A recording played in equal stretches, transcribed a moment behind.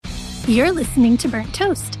You're listening to Burnt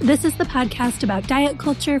Toast. This is the podcast about diet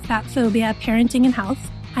culture, fat phobia, parenting, and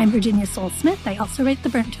health. I'm Virginia Soul-Smith. I also write the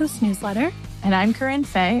Burnt Toast newsletter. And I'm Corinne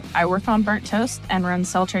Fay. I work on Burnt Toast and run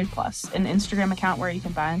Sell Trade Plus, an Instagram account where you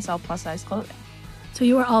can buy and sell plus-size clothing. So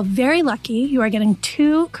you are all very lucky. You are getting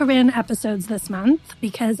 2 Corinne episodes this month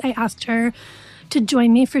because I asked her to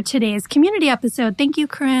join me for today's community episode. Thank you,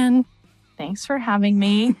 Corinne. Thanks for having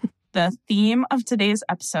me. The theme of today's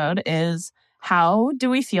episode is, how do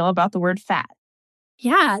we feel about the word fat?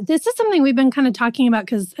 Yeah, this is something we've been kind of talking about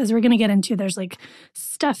because as we're going to get into, there's like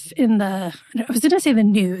stuff in I was going to say the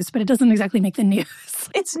news, but it doesn't exactly make the news.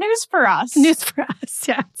 It's news for us. News for us,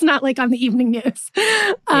 yeah. It's not like on the evening news.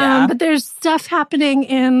 Yeah. But there's stuff happening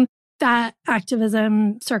in fat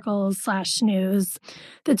activism circles / news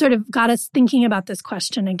that sort of got us thinking about this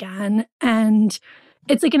question again. And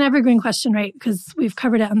it's like an evergreen question, right? Because we've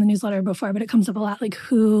covered it on the newsletter before, but it comes up a lot, like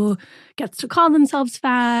who gets to call themselves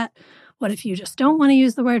fat? What if you just don't want to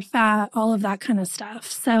use the word fat? All of that kind of stuff.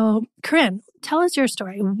 So, Corinne, tell us your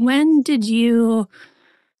story. When did you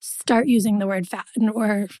start using the word fat,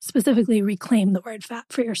 or specifically reclaim the word fat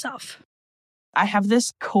for yourself? I have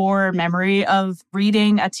this core memory of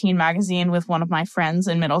reading a teen magazine with one of my friends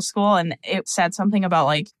in middle school, and it said something about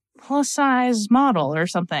like plus size model or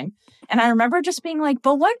something. And I remember just being like,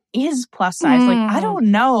 but what is plus size? Like, I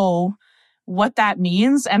don't know what that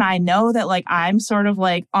means. And I know that like I'm sort of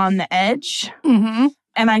like on the edge. Mm-hmm.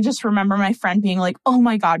 And I just remember my friend being like, oh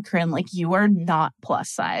my God, Corinne, like you are not plus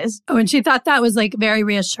size. Oh, and she thought that was like very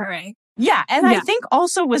reassuring. Yeah. And I think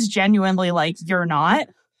also was genuinely like, you're not.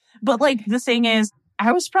 But like the thing is,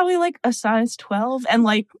 I was probably like a size 12 and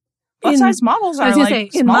like plus size models are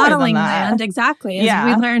like in modeling land, exactly. As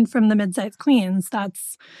we learned from the mid-size queens,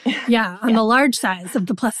 that's on the large size of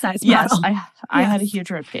the plus size model. Yes, I had a huge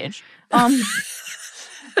ribcage. And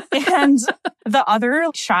the other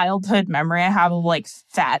childhood memory I have of like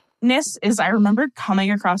fatness is I remember coming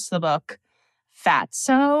across the book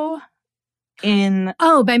Fatso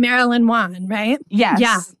by Marilyn Wan, right?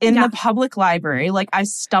 Yes. In the public library. Like I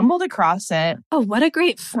stumbled across it. Oh, what a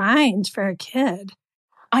great find for a kid.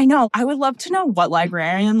 I know. I would love to know what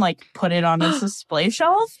librarian like put it on his display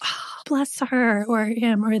shelf. Bless her or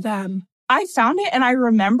him or them. I found it and I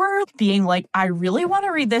remember being like, I really want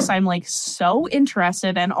to read this. I'm like so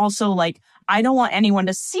interested. And also like, I don't want anyone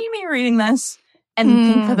to see me reading this and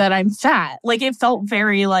think that I'm fat. Like it felt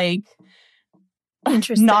very like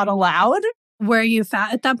interesting. Not allowed. Were you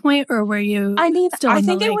fat at that point or were you still I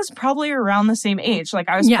think it was probably around the same age. Like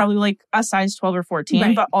I was probably like a size 12 or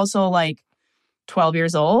 14, but also like 12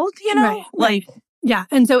 years old, you know? Right. Like, yeah.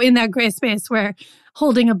 And so in that gray space where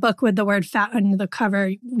holding a book with the word fat on the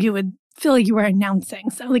cover, you would feel like you were announcing,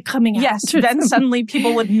 so like coming out. Yes, then suddenly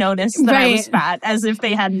people would notice that I was fat as if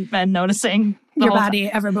they hadn't been noticing your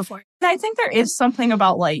body ever before. And I think there is something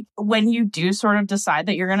about like when you do sort of decide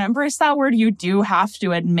that you're going to embrace that word, you do have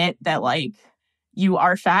to admit that like you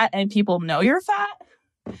are fat and people know you're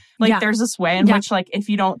fat. Like there's this way in which like if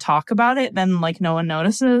you don't talk about it, then like no one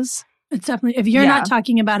notices. It's definitely, if you're not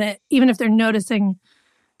talking about it, even if they're noticing,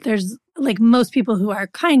 there's like most people who are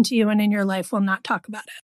kind to you and in your life will not talk about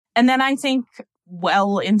it. And then I think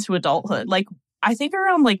well into adulthood, like I think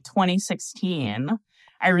around like 2016,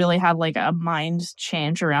 I really had like a mind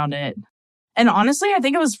change around it. And honestly, I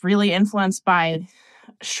think it was really influenced by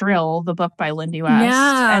Shrill, the book by Lindy West,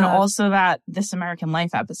 and also that This American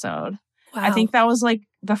Life episode. Wow. I think that was like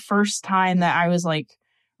the first time that I was like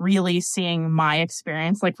really seeing my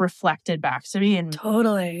experience like reflected back to me in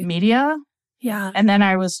media. Yeah. And then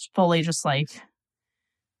I was fully just like,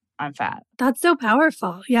 I'm fat. That's so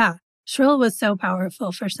powerful. Yeah. Shrill was so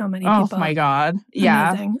powerful for so many people. Oh my God.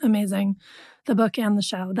 Yeah. Amazing. The book and the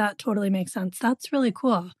show. That totally makes sense. That's really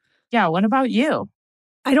cool. Yeah. What about you?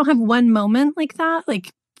 I don't have one moment like that,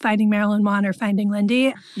 like finding Marilyn Wan or finding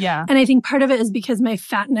Lindy. Yeah. And I think part of it is because my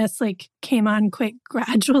fatness like came on quite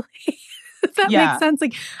gradually. If that makes sense.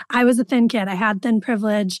 Like I was a thin kid. I had thin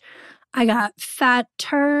privilege. I got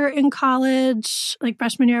fatter in college, like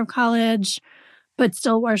freshman year of college, but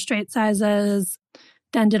still wore straight sizes.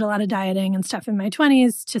 Then did a lot of dieting and stuff in my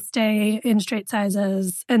 20s to stay in straight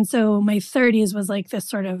sizes. And so my 30s was like this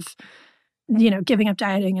sort of, giving up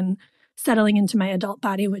dieting and settling into my adult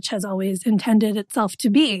body, which has always intended itself to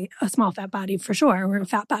be a small fat body for sure, or a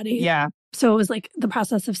fat body. Yeah. So it was like the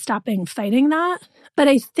process of stopping fighting that. But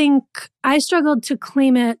I think I struggled to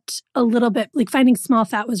claim it a little bit. Like finding small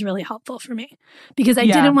fat was really helpful for me because I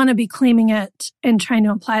didn't want to be claiming it and trying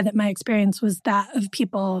to imply that my experience was that of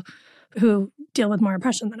people who deal with more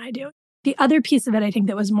oppression than I do. The other piece of it, I think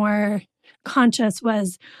that was more conscious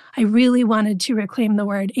was I really wanted to reclaim the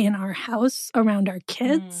word in our house around our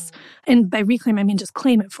kids. And by reclaim, I mean just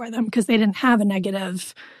claim it for them because they didn't have a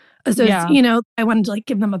negative association. I wanted to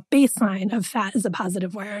give them a baseline of fat as a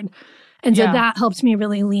positive word. And so that helped me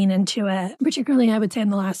really lean into it, particularly I would say in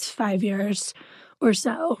the last 5 years or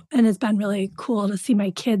so. And it's been really cool to see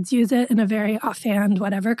my kids use it in a very offhand,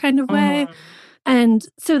 whatever kind of way. And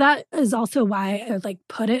so that is also why I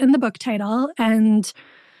put it in the book title. And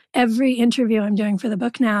every interview I'm doing for the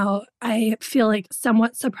book now, I feel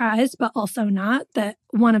somewhat surprised, but also not, that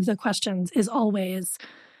one of the questions is always,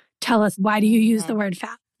 tell us, why do you use the word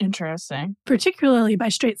fat? Interesting. Particularly by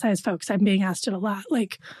straight-sized folks, I'm being asked it a lot.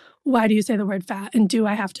 Why do you say the word fat? And do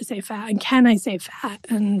I have to say fat? And can I say fat?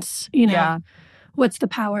 And, what's the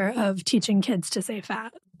power of teaching kids to say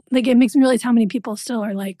fat? It makes me realize how many people still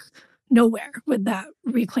are nowhere with that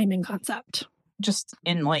reclaiming concept. Just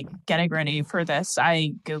in getting ready for this,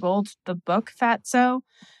 I Googled the book Fatso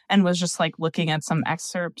and was just looking at some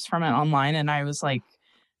excerpts from it online. And I was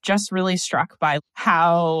just really struck by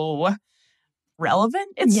how relevant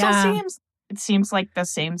it still seems. It seems like the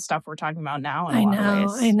same stuff we're talking about now in a lot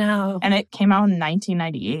of ways. I know. And it came out in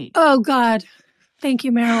 1998. Oh, God. Thank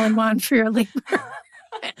you, Marilyn Wan, for your labor.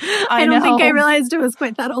 I don't think I realized it was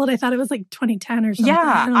quite that old. I thought it was 2010 or something.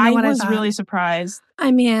 Yeah, I was really surprised.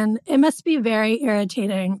 I mean, it must be very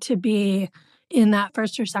irritating to be in that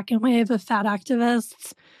first or second wave of fat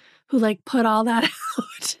activists who put all that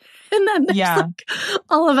out. And then there's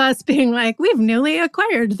all of us being we've newly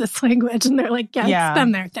acquired this language. And they're it's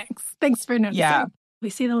been there. Thanks. Thanks for noticing. Yeah.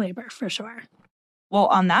 We see the labor for sure. Well,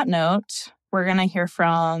 on that note, we're going to hear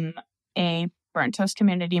from a Burnt Toast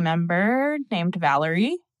community member named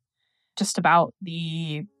Valerie, just about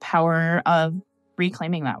the power of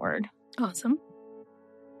reclaiming that word. Awesome.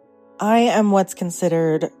 I am what's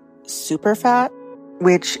considered super fat,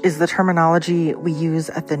 which is the terminology we use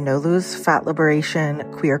at the No Lose Fat Liberation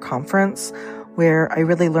Queer Conference, where I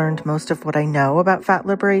really learned most of what I know about fat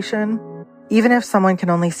liberation. Even if someone can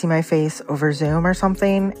only see my face over Zoom or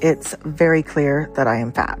something, it's very clear that I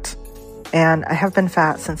am fat. And I have been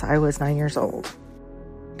fat since I was 9 years old.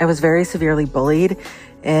 I was very severely bullied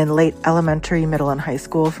in late elementary, middle, and high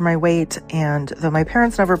school for my weight, and though my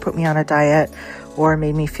parents never put me on a diet or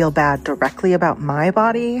made me feel bad directly about my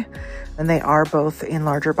body, and they are both in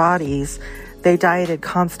larger bodies, they dieted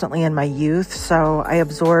constantly in my youth, so I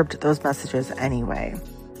absorbed those messages anyway.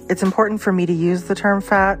 It's important for me to use the term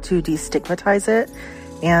fat to destigmatize it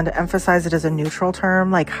and emphasize it as a neutral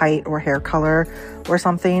term like height or hair color or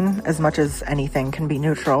something, as much as anything can be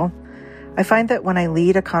neutral. I find that when I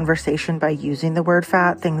lead a conversation by using the word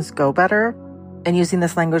fat, things go better. And using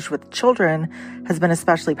this language with children has been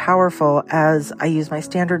especially powerful as I use my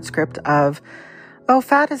standard script of,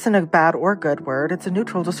 fat isn't a bad or good word. It's a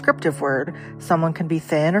neutral descriptive word. Someone can be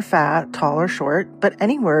thin or fat, tall or short, but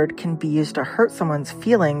any word can be used to hurt someone's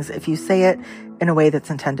feelings if you say it in a way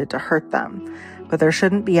that's intended to hurt them. But there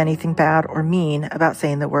shouldn't be anything bad or mean about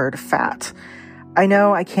saying the word fat. I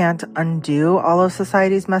know I can't undo all of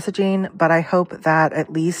society's messaging, but I hope that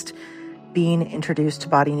at least being introduced to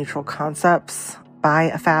body-neutral concepts by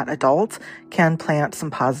a fat adult can plant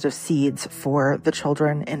some positive seeds for the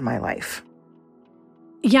children in my life.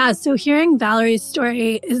 Yeah, so hearing Valerie's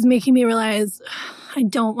story is making me realize I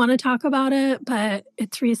don't want to talk about it, but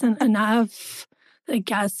it's recent enough. I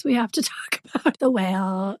guess we have to talk about the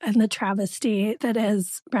whale and the travesty that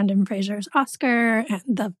is Brendan Fraser's Oscar and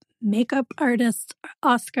the makeup artist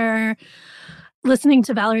Oscar. Listening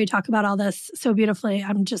to Valerie talk about all this so beautifully,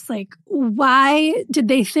 I'm just why did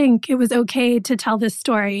they think it was okay to tell this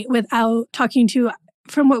story without talking to,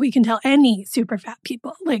 from what we can tell, any super fat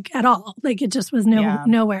people, at all? It just was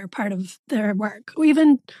nowhere part of their work.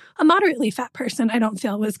 Even a moderately fat person, I don't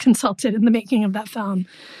feel, was consulted in the making of that film.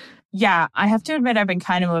 Yeah, I have to admit I've been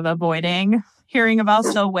kind of avoiding hearing about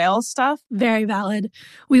the whale stuff. Very valid.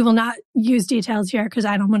 We will not use details here because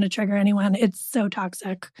I don't want to trigger anyone. It's so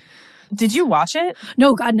toxic. Did you watch it?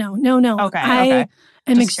 No, God, no. Okay. I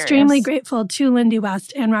am extremely grateful to Lindy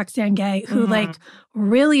West and Roxane Gay, who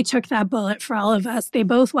really took that bullet for all of us. They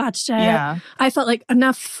both watched it. Yeah. I felt like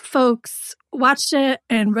enough folks watched it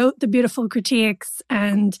and wrote the beautiful critiques,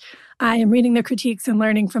 and I am reading the critiques and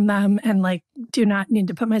learning from them and do not need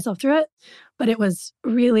to put myself through it. But it was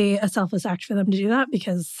really a selfless act for them to do that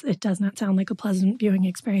because it does not sound like a pleasant viewing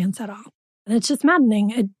experience at all. And it's just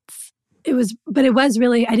maddening. It was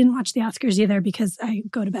really, I didn't watch the Oscars either because I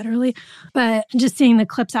go to bed early, but just seeing the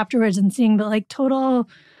clips afterwards and seeing the total,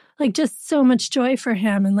 just so much joy for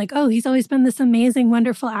him and he's always been this amazing,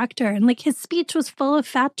 wonderful actor. And his speech was full of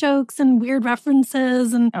fat jokes and weird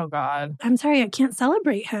references. And oh God, I'm sorry, I can't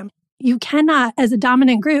celebrate him. You cannot, as a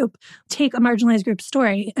dominant group, take a marginalized group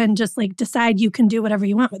story and just like decide you can do whatever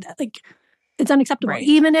you want with it. Like, it's unacceptable. Right.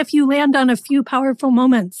 Even if you land on a few powerful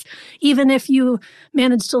moments, even if you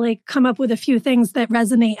manage to like come up with a few things that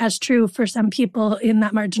resonate as true for some people in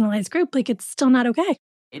that marginalized group, like it's still not okay.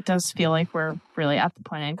 It does feel like we're really at the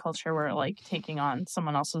point in culture where like taking on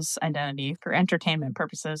someone else's identity for entertainment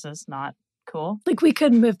purposes is not cool. Like we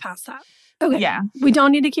could move past that. Okay. Yeah. We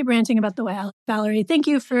don't need to keep ranting about the whale. Valerie, thank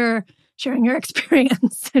you for sharing your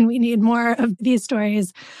experience. And we need more of these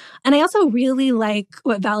stories. And I also really like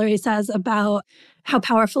what Valerie says about how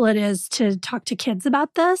powerful it is to talk to kids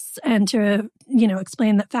about this and to,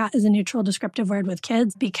 explain that fat is a neutral descriptive word with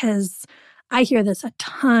kids, because I hear this a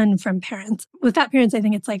ton from parents. With fat parents, I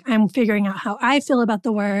think it's like I'm figuring out how I feel about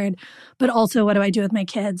the word, but also what do I do with my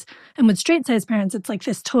kids? And with straight-sized parents, it's like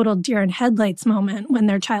this total deer in headlights moment when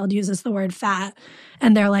their child uses the word fat.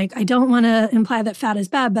 And they're like, I don't want to imply that fat is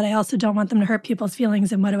bad, but I also don't want them to hurt people's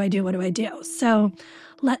feelings. And what do I do? What do I do? So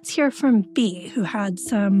let's hear from B, who had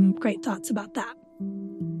some great thoughts about that.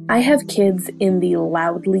 I have kids in the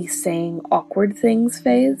loudly saying awkward things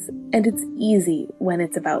phase, and it's easy when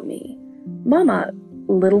it's about me. Mama,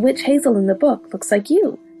 little witch Hazel in the book looks like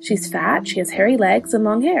you. She's fat, she has hairy legs and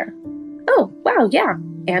long hair. Oh, wow, yeah,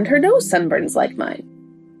 and her nose sunburns like mine.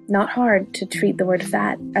 Not hard to treat the word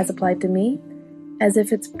fat, as applied to me, as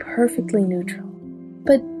if it's perfectly neutral.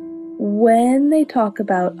 But when they talk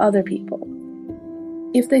about other people,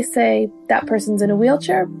 if they say, that person's in a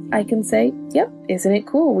wheelchair, I can say, yep, isn't it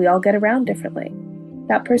cool? We all get around differently.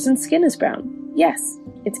 That person's skin is brown. Yes,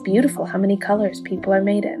 it's beautiful how many colors people are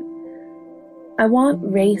made in. I want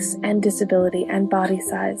race and disability and body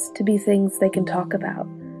size to be things they can talk about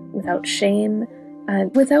without shame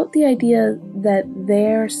and without the idea that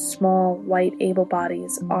their small, white, able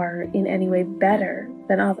bodies are in any way better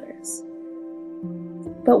than others.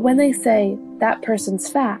 But when they say, that person's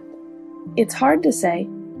fat, it's hard to say,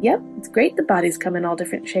 yep, it's great the bodies come in all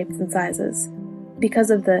different shapes and sizes,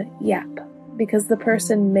 because of the yep, because the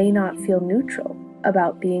person may not feel neutral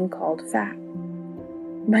about being called fat.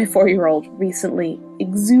 My 4-year-old recently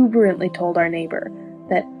exuberantly told our neighbor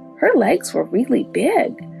that her legs were really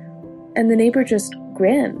big, and the neighbor just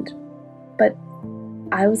grinned. But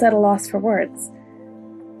I was at a loss for words,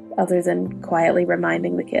 other than quietly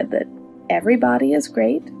reminding the kid that every body is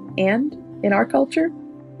great, and in our culture,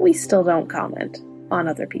 we still don't comment on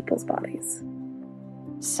other people's bodies.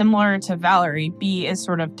 Similar to Valerie, B is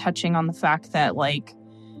sort of touching on the fact that, like,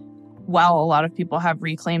 while a lot of people have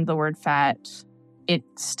reclaimed the word fat, it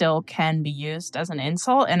still can be used as an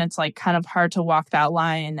insult. And it's like kind of hard to walk that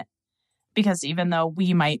line, because even though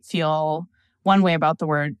we might feel one way about the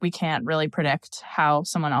word, we can't really predict how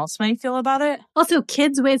someone else might feel about it. Also,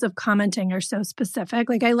 kids' ways of commenting are so specific.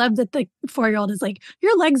 Like, I love that the 4-year-old is like,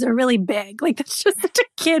 your legs are really big. Like, that's just such a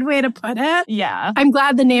kid way to put it. Yeah. I'm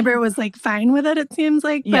glad the neighbor was like fine with it seems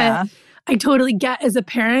like. Yeah. But I totally get, as a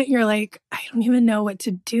parent, you're like, I don't even know what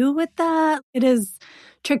to do with that. It is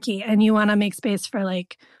tricky. And you want to make space for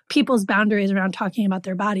like people's boundaries around talking about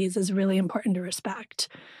their bodies is really important to respect.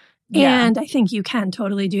 Yeah. And I think you can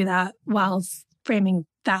totally do that while framing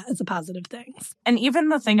that as a positive thing. And even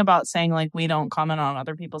the thing about saying, like, we don't comment on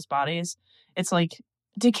other people's bodies, it's like,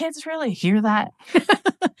 do kids really hear that?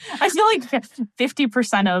 I feel like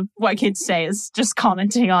 50% of what kids say is just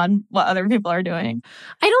commenting on what other people are doing.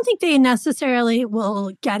 I don't think they necessarily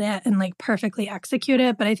will get it and like perfectly execute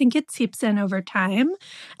it, but I think it seeps in over time.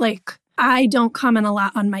 Like, I don't comment a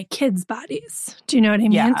lot on my kids' bodies. Do you know what I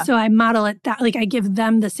mean? Yeah. So I model it that, like, I give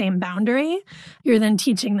them the same boundary. You're then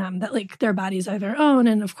teaching them that, like, their bodies are their own.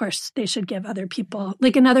 And of course, they should give other people.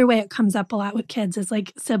 Like, another way it comes up a lot with kids is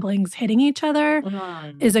like siblings hitting each other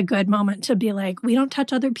is a good moment to be like, we don't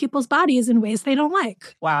touch other people's bodies in ways they don't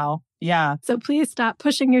like. Wow. Yeah. So please stop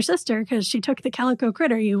pushing your sister because she took the calico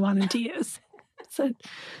critter you wanted to use. So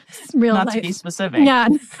it's real Not life. to be specific. Yeah,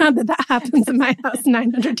 not that happens in my house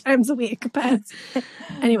 900 times a week. But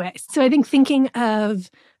anyway, so I think thinking of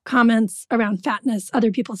comments around fatness,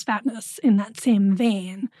 other people's fatness in that same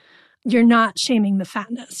vein, you're not shaming the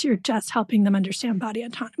fatness. You're just helping them understand body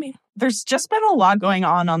autonomy. There's just been a lot going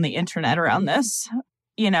on the internet around this.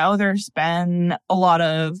 You know, there's been a lot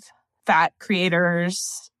of fat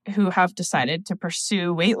creators who have decided to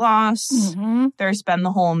pursue weight loss. Mm-hmm. There's been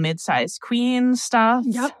the whole mid-sized queen stuff.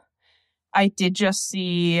 Yep. I did just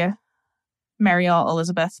see Marielle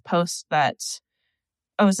Elizabeth post that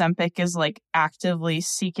Ozempic is like actively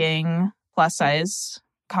seeking plus-size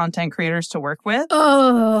content creators to work with.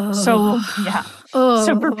 Oh. So, yeah. Oh.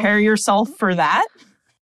 So prepare yourself for that.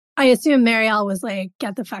 I assume Marielle was like,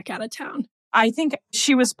 get the fuck out of town. I think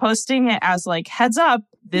she was posting it as like, heads up,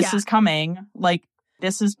 this is coming. Like,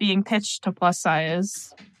 this is being pitched to plus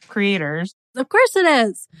size creators. Of course it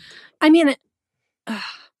is. I mean,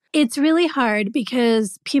 it's really hard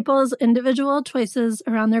because people's individual choices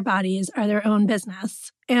around their bodies are their own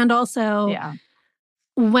business. And also,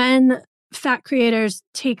 when fat creators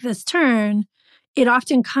take this turn, it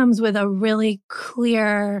often comes with a really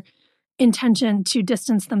clear intention to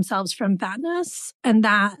distance themselves from fatness. And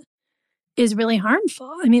that is really harmful.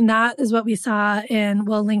 I mean, that is what we saw in,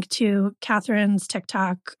 we'll link to Catherine's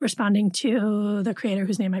TikTok responding to the creator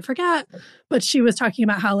whose name I forget, but she was talking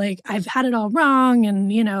about how, like, I've had it all wrong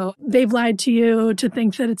and, you know, they've lied to you to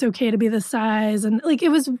think that it's okay to be this size. And like, it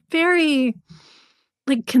was very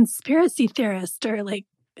like conspiracy theorist, or like,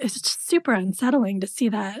 it's just super unsettling to see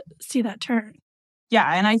that turn. Yeah.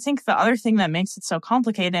 And I think the other thing that makes it so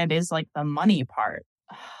complicated is like the money part.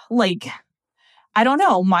 Like, I don't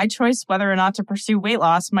know. My choice whether or not to pursue weight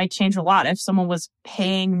loss might change a lot if someone was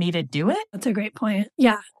paying me to do it. That's a great point.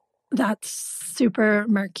 Yeah, that's super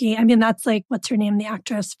murky. I mean, that's like, what's her name? The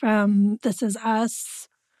actress from This Is Us,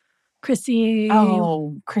 Chrissy.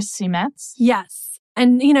 Oh, Chrissy Metz? Yes.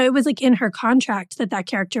 And, you know, it was like in her contract that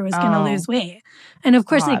character was going to lose weight. And of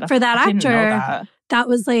course, like for that actor, that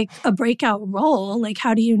was like a breakout role. Like,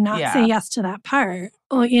 how do you not say yes to that part?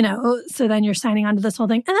 Well, you know, so then you're signing on to this whole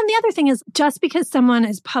thing. And then the other thing is, just because someone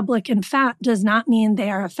is public and fat does not mean they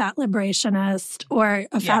are a fat liberationist or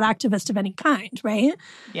a fat activist of any kind, right?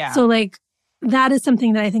 Yeah. So like, that is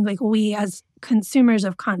something that I think like we as consumers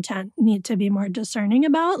of content need to be more discerning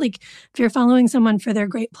about. Like, if you're following someone for their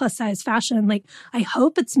great plus size fashion, like, I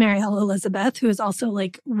hope it's Marielle Elizabeth, who is also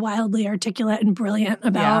like wildly articulate and brilliant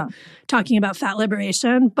about talking about fat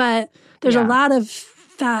liberation. But there's a lot of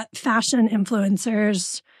fat fashion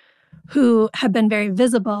influencers who have been very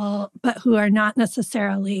visible, but who are not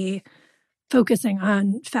necessarily focusing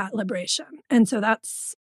on fat liberation. And so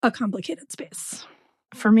that's a complicated space.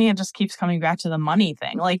 For me, it just keeps coming back to the money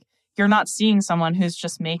thing. Like, you're not seeing someone who's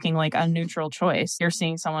just making like a neutral choice. You're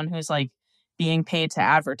seeing someone who's like being paid to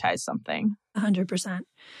advertise something. 100%. And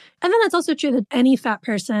then it's also true that any fat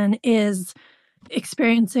person is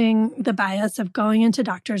experiencing the bias of going into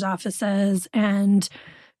doctors' offices and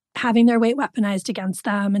having their weight weaponized against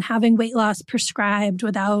them and having weight loss prescribed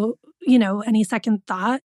without, you know, any second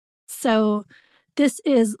thought. So this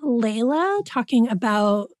is Layla talking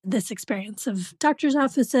about this experience of doctors'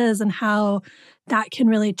 offices and how that can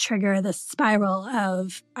really trigger this spiral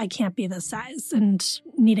of, I can't be this size, and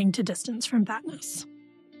needing to distance from fatness.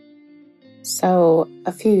 So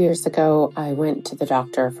a few years ago, I went to the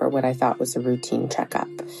doctor for what I thought was a routine checkup.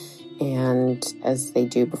 And as they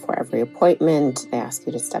do before every appointment, they ask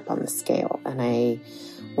you to step on the scale. And I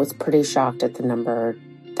was pretty shocked at the number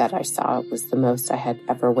that I saw. It was the most I had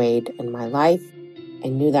ever weighed in my life. I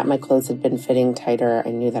knew that my clothes had been fitting tighter. I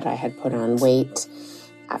knew that I had put on weight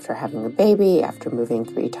after having a baby, after moving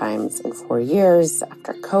 3 times in 4 years,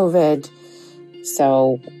 after COVID.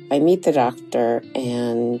 So I meet the doctor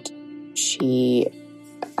and she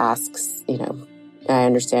asks, you know, I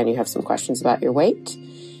understand you have some questions about your weight.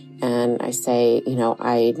 And I say, you know,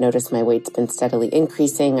 I notice my weight's been steadily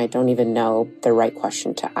increasing. I don't even know the right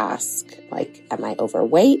question to ask. Like, am I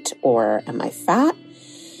overweight or am I fat?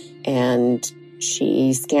 And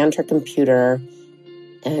she scanned her computer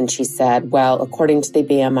and she said, well, according to the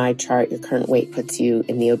BMI chart, your current weight puts you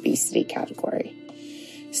in the obesity category.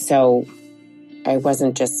 So I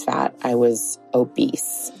wasn't just fat, I was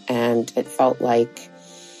obese. And it felt like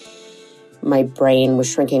my brain was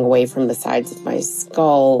shrinking away from the sides of my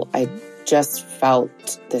skull. I just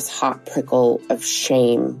felt this hot prickle of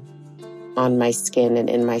shame on my skin and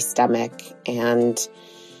in my stomach. And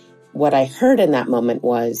what I heard in that moment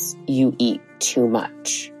was, you eat too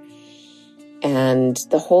much. And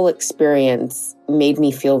the whole experience made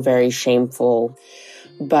me feel very shameful,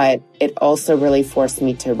 but it also really forced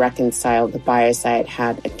me to reconcile the bias I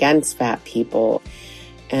had against fat people,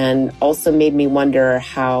 and also made me wonder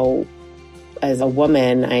how, as a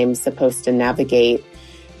woman, I'm supposed to navigate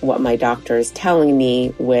what my doctor is telling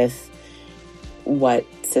me with what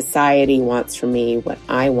society wants for me, what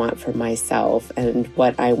I want for myself, and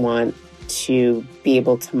what I want to be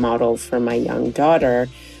able to model for my young daughter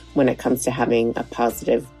when it comes to having a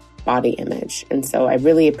positive body image. And so I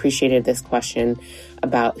really appreciated this question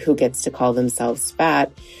about who gets to call themselves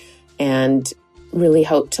fat, and really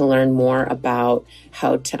hope to learn more about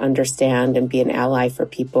how to understand and be an ally for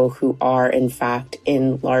people who are, in fact,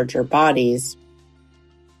 in larger bodies.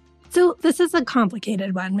 So this is a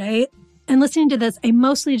complicated one, right? And listening to this, I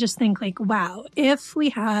mostly just think like, wow, if we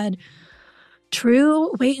had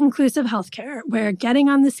true weight-inclusive healthcare, where getting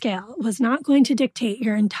on the scale was not going to dictate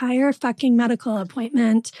your entire fucking medical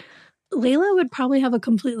appointment, Layla would probably have a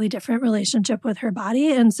completely different relationship with her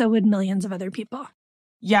body, and so would millions of other people.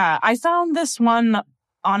 Yeah, I found this one,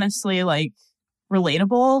 honestly, like,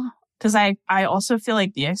 relatable, because I also feel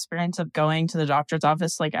like the experience of going to the doctor's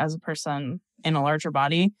office, like, as a person in a larger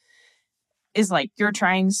body, is, like, you're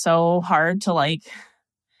trying so hard to, like,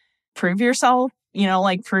 prove yourself, you know,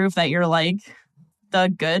 like, prove that you're, like,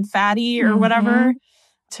 the good fatty or whatever.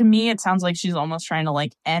 To me, it sounds like she's almost trying to,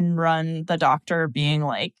 like, end run the doctor being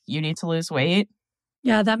like, you need to lose weight.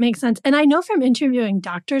 Yeah, that makes sense. And I know from interviewing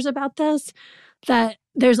doctors about this that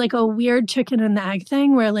there's, like, a weird chicken and the egg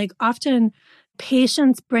thing where, like, often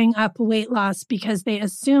patients bring up weight loss because they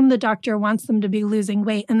assume the doctor wants them to be losing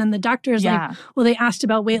weight. And then the doctor is like, well, they asked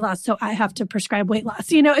about weight loss, so I have to prescribe weight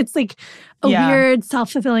loss. You know, it's like a weird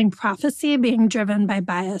self-fulfilling prophecy being driven by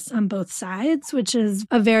bias on both sides, which is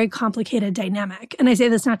a very complicated dynamic. And I say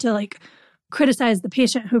this not to, like, criticize the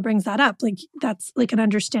patient who brings that up. Like, that's, like, an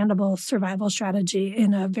understandable survival strategy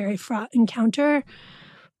in a very fraught encounter.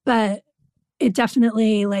 But it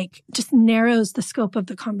definitely, like, just narrows the scope of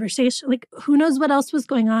the conversation. Like, who knows what else was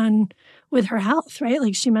going on with her health, right?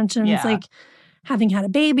 Like, she mentions, like, having had a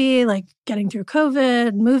baby, like, getting through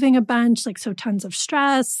COVID, moving a bunch, like, so tons of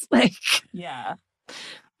stress. Like,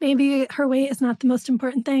 maybe her weight is not the most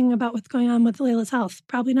important thing about what's going on with Layla's health.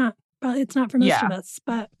 Probably not. Probably it's not for most of us,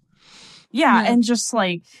 but. And just,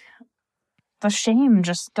 like, the shame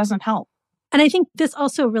just doesn't help. And I think this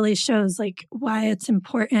also really shows, like, why it's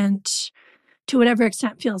important, to whatever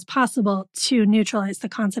extent feels possible, to neutralize the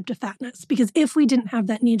concept of fatness. Because if we didn't have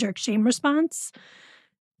that knee-jerk shame response,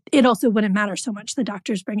 it also wouldn't matter so much the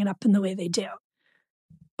doctors bring it up in the way they do.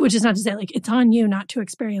 Which is not to say, like, it's on you not to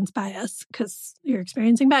experience bias, because you're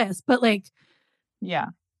experiencing bias. But, like,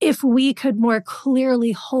 if we could more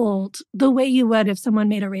clearly hold the way you would if someone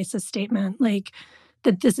made a racist statement, like,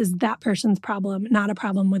 that this is that person's problem, not a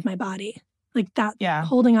problem with my body. Like, that,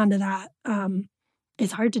 holding on to that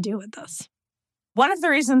is hard to do with this. One of the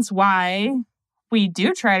reasons why we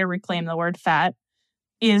do try to reclaim the word fat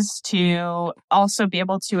is to also be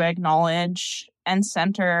able to acknowledge and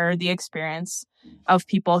center the experience of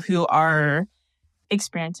people who are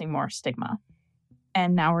experiencing more stigma.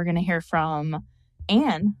 And now we're going to hear from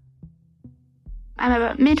Anne. I'm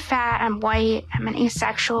about mid-fat, I'm white, I'm an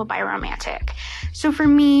asexual biromantic. So for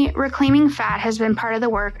me, reclaiming fat has been part of the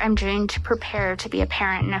work I'm doing to prepare to be a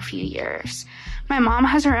parent in a few years. My mom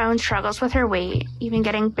has her own struggles with her weight, even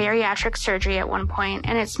getting bariatric surgery at one point,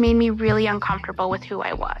 and it's made me really uncomfortable with who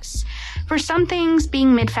I was. For some things,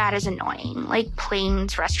 being mid-fat is annoying, like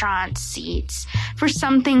planes, restaurants, seats. For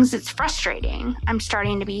some things, it's frustrating. I'm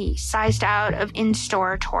starting to be sized out of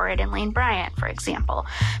in-store Torrid and Lane Bryant, for example.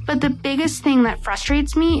 But the biggest thing that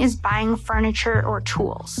frustrates me is buying furniture or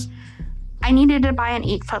tools. I needed to buy an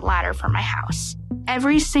 8-foot ladder for my house.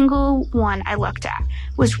 Every single one I looked at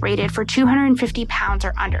was rated for 250 pounds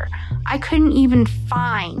or under. I couldn't even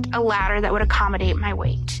find a ladder that would accommodate my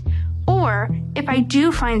weight. Or if I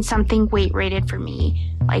do find something weight rated for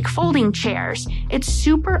me, like folding chairs, it's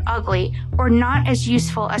super ugly or not as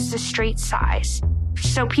useful as the straight size.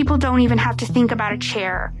 So people don't even have to think about a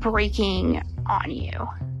chair breaking on you.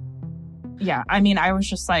 Yeah, I mean, I was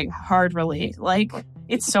just like, hard relate. Like,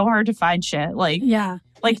 it's so hard to find shit. Like,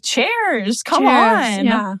 like chairs, come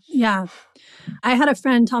on. Yeah. I had a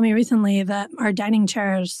friend tell me recently that our dining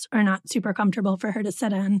chairs are not super comfortable for her to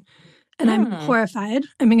sit in. And I'm horrified.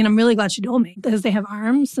 I mean, I'm really glad she told me, because they have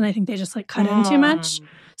arms and I think they just, like, cut in too much.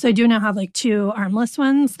 So I do now have, like, 2 armless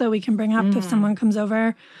ones that we can bring up if someone comes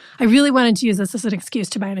over. I really wanted to use this as an excuse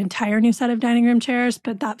to buy an entire new set of dining room chairs,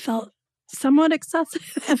 but that felt somewhat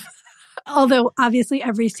excessive. Although, obviously,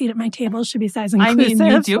 every seat at my table should be size inclusive. I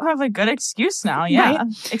mean, you do have a good excuse now, Right?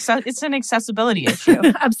 It's an accessibility issue.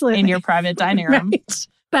 Absolutely. In your private dining room. Right.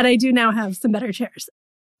 But I do now have some better chairs.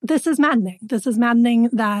 This is maddening. This is maddening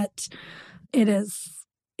that it is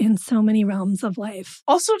in so many realms of life.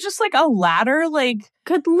 Also, just like a ladder, like,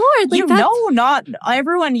 good Lord. Like, not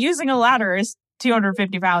everyone using a ladder is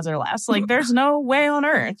 250 pounds or less. Like, there's no way on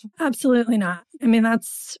earth. Absolutely not. I mean,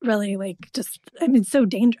 that's really, like, just, I mean, so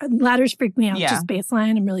dangerous. Ladders freak me out, just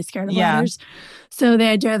baseline. I'm really scared of ladders. So the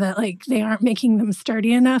idea that, like, they aren't making them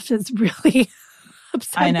sturdy enough is really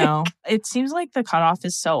upsetting. I know. It seems like the cutoff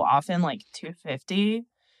is so often, like, 250.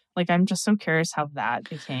 Like, I'm just so curious how that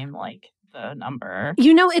became, like, the number.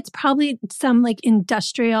 You know, it's probably some, like,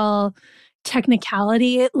 industrial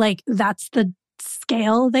technicality. Like, that's the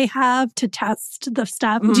scale they have to test the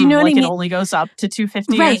stuff. Do you know what I mean? It only goes up to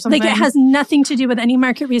 250 right. or something? Like, it has nothing to do with any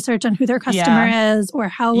market research on who their customer is or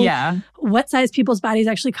how what size people's bodies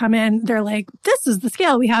actually come in. They're like, this is the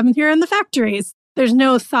scale we have here in the factories. There's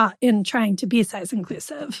no thought in trying to be size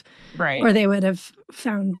inclusive. Right. Or they would have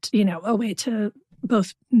found, a way to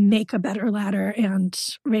both make a better ladder and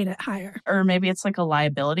rate it higher. Or maybe it's like a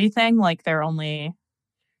liability thing. Like they're only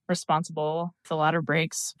responsible if the ladder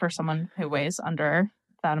breaks for someone who weighs under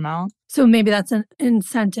that amount. So maybe that's an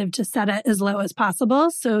incentive to set it as low as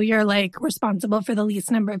possible. So you're like responsible for the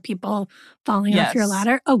least number of people falling off your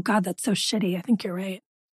ladder. Oh God, that's so shitty. I think you're right.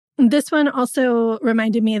 This one also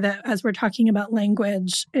reminded me that as we're talking about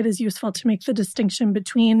language, it is useful to make the distinction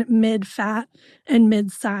between mid-fat and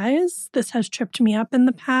mid-size. This has tripped me up in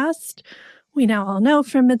the past. We now all know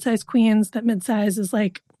from Mid-Size Queens that mid-size is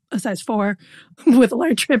like a size 4 with a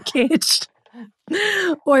large rib cage.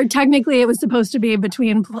 Or technically it was supposed to be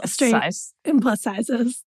between straight size and plus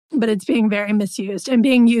sizes, but it's being very misused and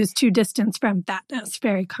being used to distance from fatness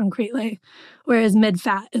very concretely. Whereas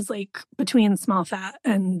mid-fat is like between small fat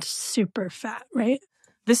and super fat, right?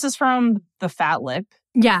 This is from the Fat Lip.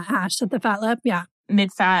 Yeah, Ash at the Fat Lip. Yeah.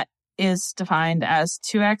 Mid-fat is defined as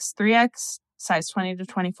 2X, 3X, size 20 to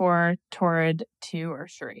 24, torrid 2 or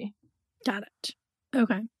 3. Got it.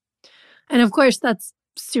 Okay. And of course, that's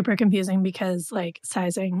super confusing because like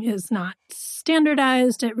sizing is not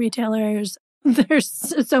standardized at retailers.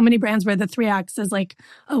 There's so many brands where the 3X is like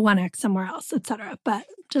a 1X somewhere else, etc. But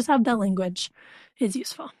just have that language is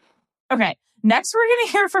useful. Okay. Next, we're going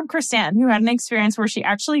to hear from Kristanne, who had an experience where she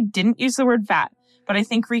actually didn't use the word fat, but I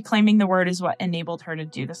think reclaiming the word is what enabled her to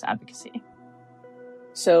do this advocacy.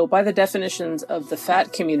 So by the definitions of the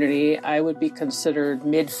fat community, I would be considered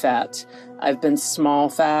mid-fat. I've been small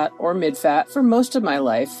fat or mid-fat for most of my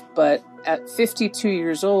life, but at 52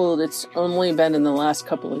 years old, it's only been in the last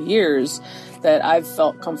couple of years that I've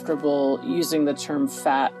felt comfortable using the term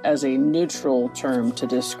fat as a neutral term to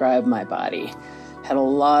describe my body. Had a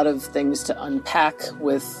lot of things to unpack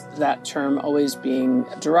with that term always being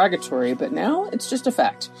derogatory, but now it's just a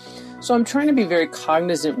fact. So I'm trying to be very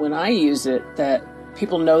cognizant when I use it that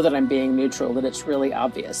people know that I'm being neutral, that it's really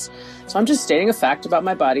obvious. So I'm just stating a fact about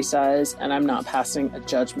my body size, and I'm not passing a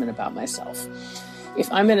judgment about myself. If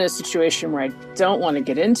I'm in a situation where I don't want to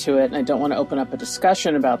get into it and I don't want to open up a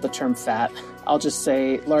discussion about the term fat, I'll just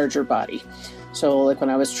say larger body. So like when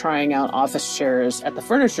I was trying out office chairs at the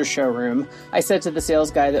furniture showroom, I said to the sales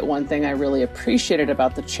guy that one thing I really appreciated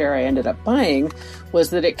about the chair I ended up buying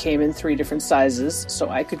was that it came in 3 different sizes, so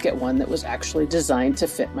I could get one that was actually designed to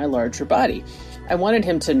fit my larger body. I wanted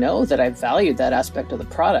him to know that I valued that aspect of the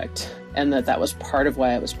product and that was part of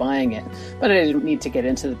why I was buying it, but I didn't need to get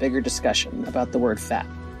into the bigger discussion about the word fat.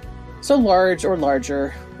 So large or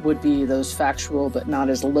larger would be those factual but not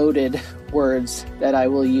as loaded words that I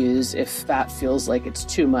will use if fat feels like it's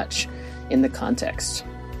too much in the context.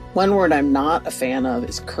 One word I'm not a fan of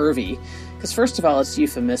is curvy, because first of all, it's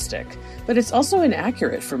euphemistic, but it's also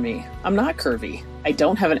inaccurate for me. I'm not curvy. I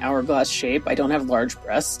don't have an hourglass shape. I don't have large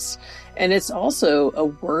breasts. And it's also a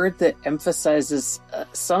word that emphasizes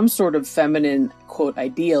some sort of feminine, quote,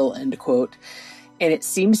 ideal, end quote. And it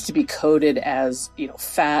seems to be coded as,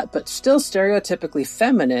 fat, but still stereotypically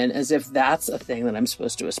feminine, as if that's a thing that I'm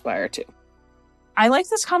supposed to aspire to. I like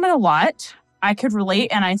this comment a lot. I could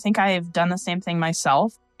relate, and I think I've done the same thing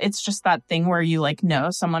myself. It's just that thing where you know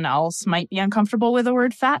someone else might be uncomfortable with the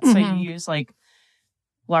word fat, so you use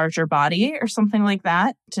larger body or something like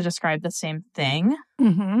that to describe the same thing.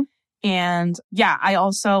 Mm-hmm. And yeah, I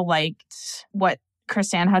also liked what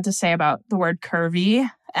Kristanne had to say about the word curvy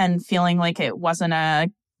and feeling like it wasn't a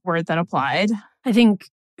word that applied. I think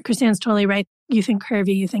Kristanne's totally right. You think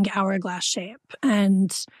curvy, you think hourglass shape.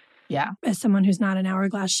 And yeah, as someone who's not an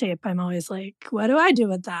hourglass shape, I'm always like, what do I do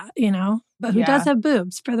with that? But who does have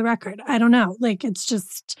boobs, for the record? I don't know. It's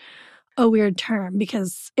just a weird term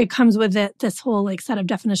because it comes with it this whole set of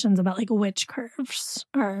definitions about which curves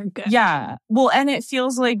are good. Yeah. Well, and it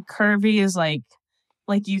feels like curvy is like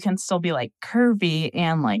you can still be curvy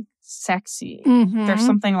and sexy. Mm-hmm. There's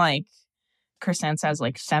something Kristanne says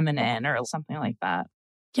feminine or something like that.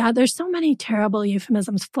 Yeah, there's so many terrible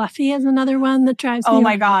euphemisms. Fluffy is another one that drives me. Oh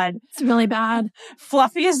my God. It's really bad.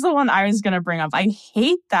 Fluffy is the one I was going to bring up. I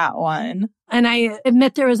hate that one. And I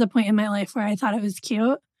admit there was a point in my life where I thought it was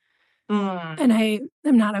cute. And I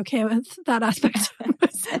am not okay with that aspect of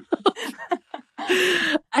myself.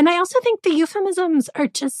 And I also think the euphemisms are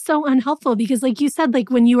just so unhelpful because you said,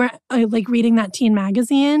 when you were reading that teen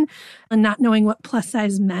magazine and not knowing what plus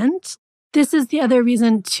size meant, this is the other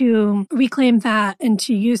reason to reclaim fat and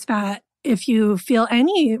to use fat if you feel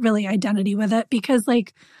any really identity with it, because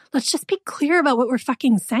let's just be clear about what we're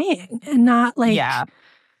fucking saying and not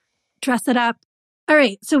dress it up. All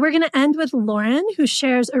right, so we're going to end with Lauren, who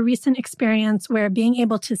shares a recent experience where being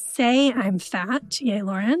able to say I'm fat, yay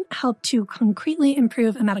Lauren, helped to concretely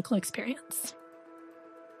improve a medical experience.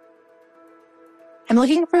 I'm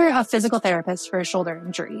looking for a physical therapist for a shoulder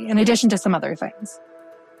injury, in addition to some other things.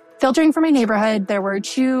 Filtering for my neighborhood, there were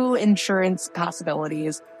 2 insurance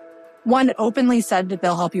possibilities. One openly said that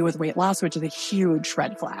they'll help you with weight loss, which is a huge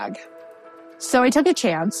red flag. So I took a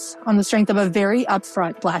chance on the strength of a very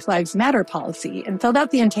upfront Black Lives Matter policy and filled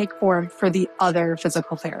out the intake form for the other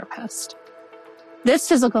physical therapist. This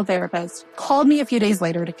physical therapist called me a few days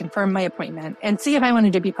later to confirm my appointment and see if I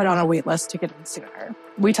wanted to be put on a wait list to get in sooner.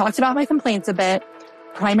 We talked about my complaints a bit,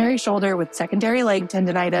 primary shoulder with secondary leg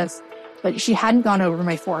tendinitis, but she hadn't gone over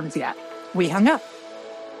my forms yet. We hung up.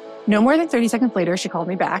 No more than 30 seconds later, she called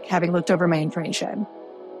me back, having looked over my information.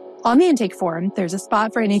 On the intake form, there's a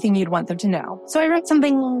spot for anything you'd want them to know. So I wrote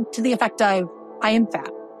something to the effect of, I am fat.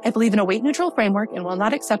 I believe in a weight-neutral framework and will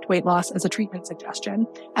not accept weight loss as a treatment suggestion,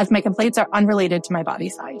 as my complaints are unrelated to my body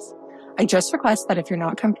size. I just request that if you're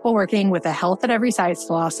not comfortable working with a health at every size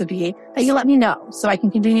philosophy, that you let me know so I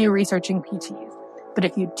can continue researching PTs. But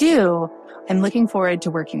if you do, I'm looking forward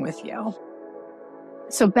to working with you.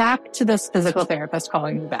 So back to this physical therapist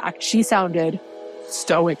calling me back. She sounded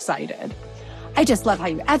so excited. I just love how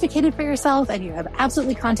you advocated for yourself and you have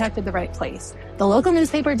absolutely contacted the right place. The local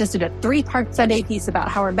newspaper just did a 3-part Sunday piece about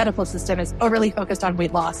how our medical system is overly focused on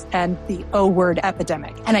weight loss and the O-word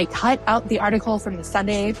epidemic. And I cut out the article from the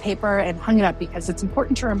Sunday paper and hung it up because it's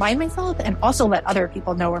important to remind myself and also let other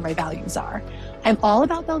people know where my values are. I'm all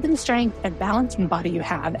about building strength and balancing the body you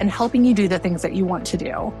have and helping you do the things that you want to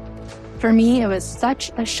do. For me, it was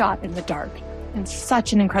such a shot in the dark and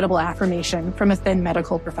such an incredible affirmation from a thin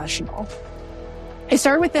medical professional. I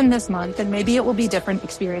start with them this month, and maybe it will be a different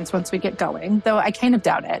experience once we get going, though I kind of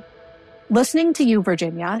doubt it. Listening to you,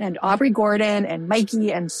 Virginia, and Aubrey Gordon, and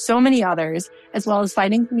Mikey, and so many others, as well as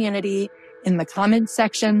finding community in the comments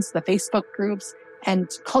sections, the Facebook groups, and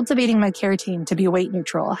cultivating my care team to be weight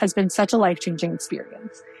neutral has been such a life-changing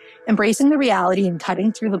experience. Embracing the reality and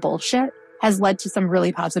cutting through the bullshit has led to some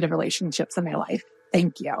really positive relationships in my life.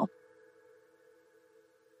 Thank you.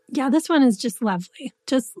 Yeah, this one is just lovely.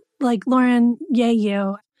 Just like Lauren, yay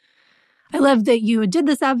you. I love that you did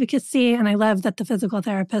this advocacy, and I love that the physical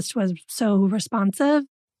therapist was so responsive.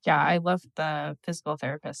 Yeah, I love the physical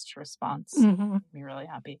therapist's response. Mm-hmm. Made me really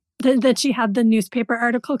happy. That she had the newspaper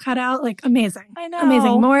article cut out. Like, amazing. I know.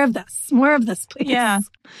 Amazing. More of this, please. Yeah.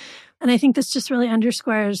 And I think this just really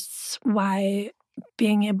underscores why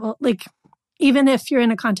being able, like, even if you're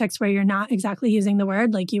in a context where you're not exactly using the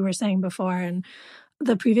word, like you were saying before and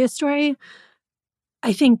the previous story,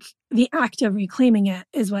 I think the act of reclaiming it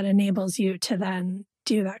is what enables you to then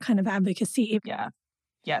do that kind of advocacy. Yeah.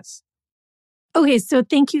 Yes. Okay, so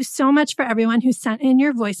thank you so much for everyone who sent in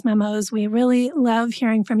your voice memos. We really love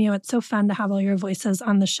hearing from you. It's so fun to have all your voices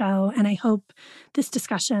on the show. And I hope this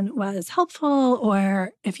discussion was helpful,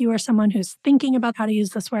 or if you are someone who's thinking about how to use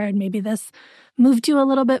this word, maybe this moved you a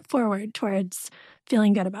little bit forward towards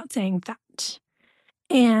feeling good about saying fat.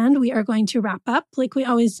 And we are going to wrap up like we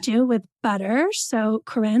always do with butter. So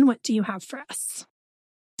Corinne, what do you have for us?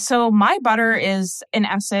 So my butter is an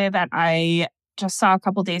essay that I just saw a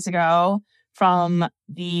couple days ago from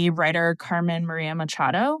the writer Carmen Maria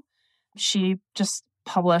Machado. She just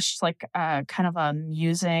published like a kind of a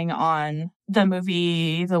musing on the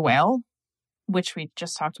movie The Whale, which we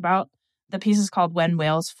just talked about. The piece is called When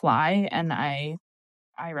Whales Fly, and I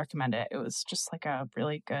recommend it. It was just like a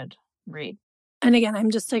really good read. And again, I'm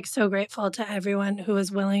just like so grateful to everyone who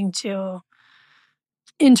was willing to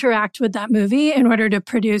interact with that movie in order to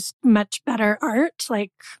produce much better art. Like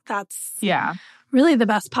that's really the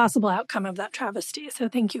best possible outcome of that travesty. So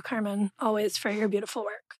thank you, Carmen, always for your beautiful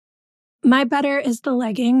work. My butter is the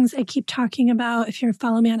leggings I keep talking about. If you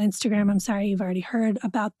follow me on Instagram, I'm sorry you've already heard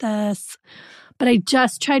about this. But I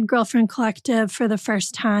just tried Girlfriend Collective for the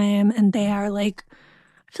first time, and they are like,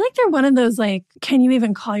 I feel like they're one of those like, can you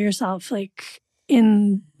even call yourself like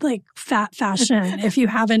in like fat fashion if you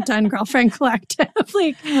haven't done Girlfriend Collective?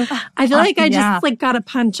 Like, I feel like I just like got a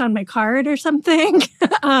punch on my card or something.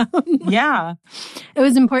 It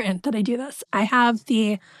was important that I do this. I have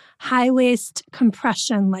the high waist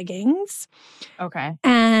compression leggings. Okay.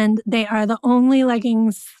 And they are the only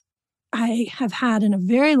leggings I have had in a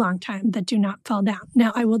very long time that do not fall down.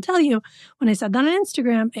 Now, I will tell you, when I said that on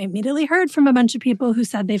Instagram, I immediately heard from a bunch of people who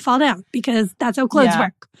said they fall down because that's how clothes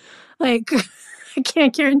work. Like, I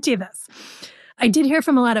can't guarantee this. I did hear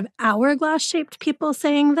from a lot of hourglass-shaped people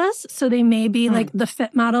saying this, so they may be like the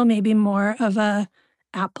fit model, maybe more of a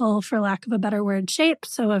apple, for lack of a better word, shape.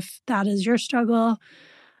 So if that is your struggle,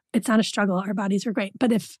 it's not a struggle. Our bodies are great.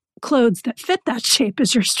 But if clothes that fit that shape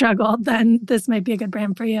is your struggle, then this might be a good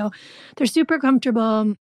brand for you. They're super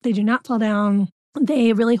comfortable. They do not fall down.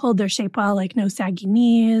 They really hold their shape well, like no saggy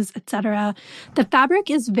knees, etc. The fabric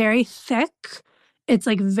is very thick. It's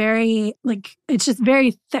like very, like, it's just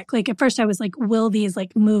very thick. Like at first I was like, will these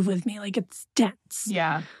like move with me? Like it's dense.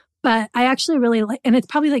 Yeah. But I actually really like, and it's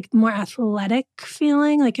probably like more athletic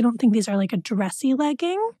feeling. Like I don't think these are like a dressy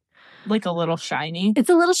legging. Like a little shiny. It's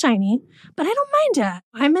a little shiny, but I don't mind it.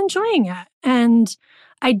 I'm enjoying it. And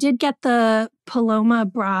I did get the Paloma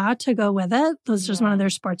bra to go with it. Those are just one of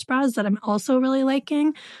their sports bras that I'm also really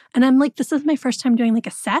liking. And I'm like, this is my first time doing like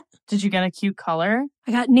a set. Did you get a cute color?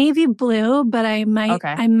 I got navy blue, but I might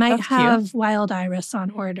That's have cute. Wild Iris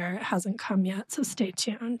on order. It hasn't come yet, so stay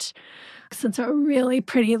tuned. It's a really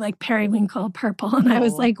pretty like periwinkle purple. And I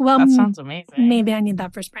was like, well, that sounds amazing. Maybe I need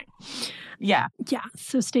that for spring. Yeah. Yeah.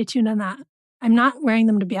 So stay tuned on that. I'm not wearing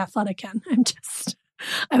them to be athletic in.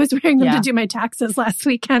 I was wearing them to do my taxes last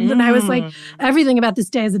weekend. And I was like, everything about this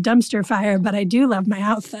day is a dumpster fire, but I do love my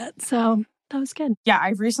outfit. So that was good. Yeah,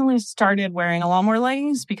 I've recently started wearing a lot more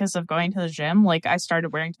leggings because of going to the gym. Like I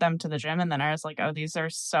started wearing them to the gym and then I was like, oh, these are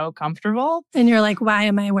so comfortable. And you're like, why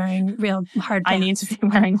am I wearing real hard pants? I need to be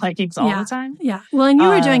wearing leggings all the time. Yeah. Well, and you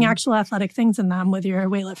were doing actual athletic things in them with your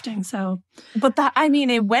weightlifting. So, but that, I mean,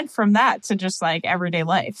 it went from that to just like everyday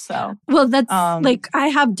life. So, well, that's like, I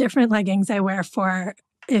have different leggings I wear for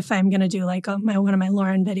if I'm going to do like one of my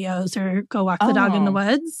Lauren videos or go walk the dog in the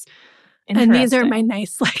woods. And these are my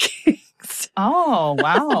nice leggings. Oh,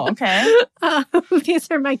 wow. Okay.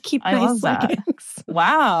 These are my keep nice leggings.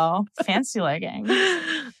 Wow. Fancy leggings.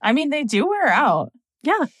 I mean, they do wear out.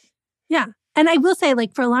 Yeah. Yeah. And I will say,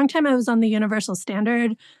 like, for a long time, I was on the Universal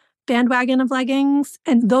Standard bandwagon of leggings.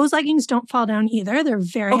 And those leggings don't fall down either. They're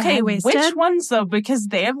very high-waisted. Which ones, though? Because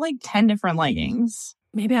they have like 10 different leggings.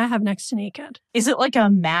 Maybe I have Next to Naked. Is it like a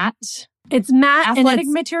matte? It's matte athletic and it's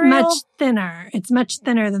material? much thinner. It's much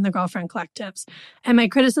thinner than the Girlfriend Collectives. And my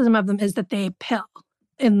criticism of them is that they pill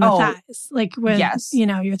in the thighs. Like when,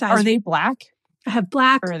 your thighs. Are they black? I have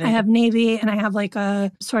black, I have navy, and I have like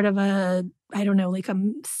a sort of a, I don't know, like a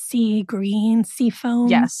sea green, sea foam.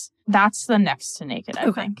 Yes. That's the Next to Naked,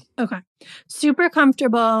 I think. Okay. Super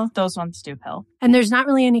comfortable. Those ones do pill. And there's not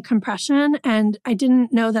really any compression. And I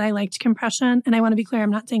didn't know that I liked compression. And I want to be clear,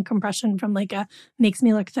 I'm not saying compression from like a makes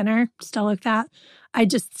me look thinner, still like that. I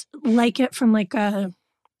just like it from like a,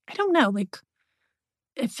 I don't know, like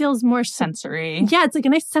it feels more sensory. Yeah, it's like a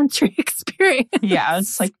nice sensory experience. Yeah,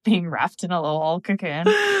 it's like being wrapped in a little cocoon.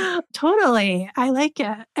 Totally. I like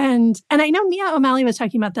it. And I know Mia O'Malley was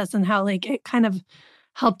talking about this and how like it kind of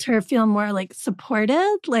helped her feel more like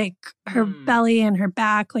supported, like her belly and her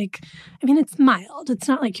back. Like, I mean, it's mild. It's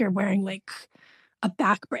not like you're wearing like a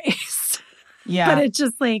back brace. Yeah. But it's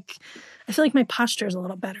just like, I feel like my posture is a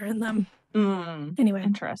little better in them. Anyway.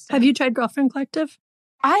 Interesting. Have you tried Girlfriend Collective?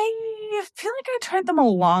 I feel like I tried them a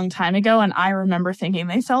long time ago and I remember thinking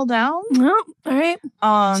they fell down. Oh, all right.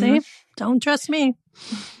 See? Don't trust me.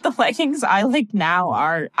 The leggings I like now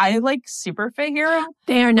I like Superfit Hero.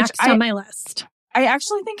 They are next on my list. I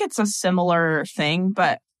actually think it's a similar thing,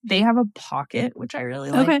 but they have a pocket, which I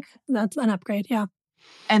really like. Okay. That's an upgrade, yeah.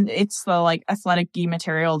 And it's the like athletic gi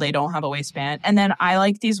material. They don't have a waistband. And then I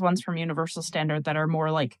like these ones from Universal Standard that are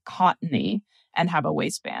more like cottony and have a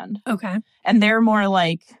waistband. Okay. And they're more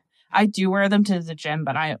like, I do wear them to the gym,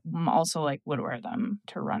 but I also like would wear them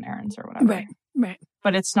to run errands or whatever. Right.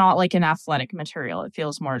 But it's not like an athletic material. It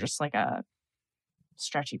feels more just like a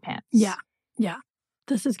stretchy pants. Yeah.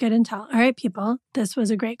 This is good intel. All right, people. This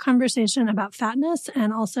was a great conversation about fatness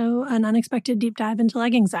and also an unexpected deep dive into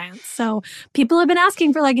legging science. So people have been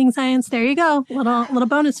asking for legging science. There you go. Little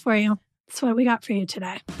bonus for you. That's what we got for you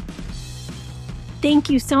today. Thank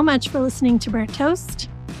you so much for listening to Burnt Toast.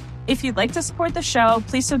 If you'd like to support the show,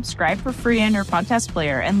 please subscribe for free in your podcast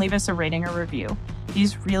player and leave us a rating or review.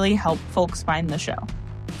 These really help folks find the show.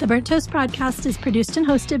 The Burnt Toast podcast is produced and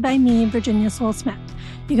hosted by me, Virginia Soulsmith.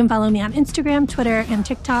 You can follow me on Instagram, Twitter, and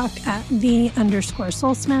TikTok at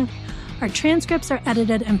 @the_Soulsmith. Our transcripts are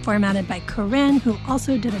edited and formatted by Corinne, who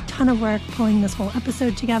also did a ton of work pulling this whole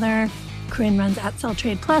episode together. Corinne runs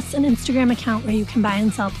 @SellTradePlus, an Instagram account where you can buy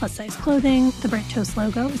and sell plus-size clothing. The Burnt Toast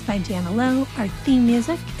logo is by Deanna Lowe. Our theme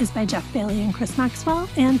music is by Jeff Bailey and Chris Maxwell.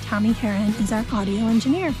 And Tommy Heron is our audio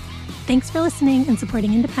engineer. Thanks for listening and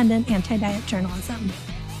supporting independent anti-diet journalism.